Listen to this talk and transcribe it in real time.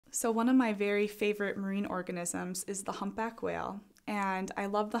So one of my very favorite marine organisms is the humpback whale. And I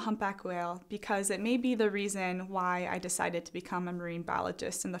love the humpback whale because it may be the reason why I decided to become a marine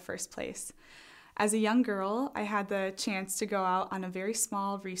biologist in the first place. As a young girl, I had the chance to go out on a very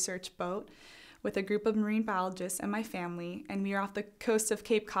small research boat with a group of marine biologists and my family, and we were off the coast of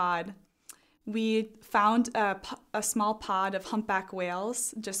Cape Cod. We found a small pod of humpback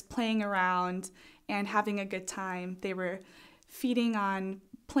whales just playing around and having a good time. They were feeding on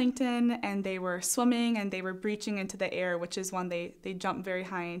plankton and they were swimming and they were breaching into the air, which is when they jump very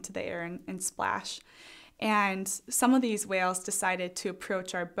high into the air and splash. And some of these whales decided to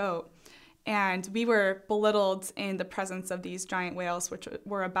approach our boat. And we were belittled in the presence of these giant whales, which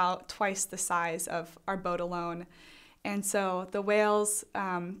were about twice the size of our boat alone. And so the whales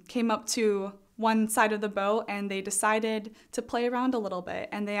came up to one side of the boat and they decided to play around a little bit.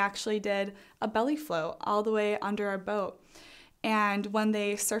 And they actually did a belly float all the way under our boat. And when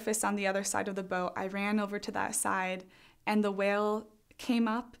they surfaced on the other side of the boat, I ran over to that side and the whale came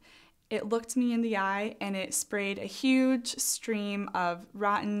up. It looked me in the eye and it sprayed a huge stream of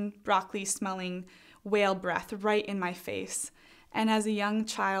rotten, broccoli smelling whale breath right in my face. And as a young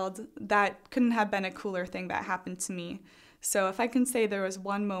child, that couldn't have been a cooler thing that happened to me. So if I can say there was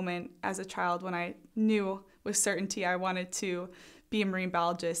one moment as a child when I knew with certainty I wanted to be a marine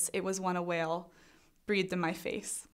biologist, it was when a whale breathed in my face.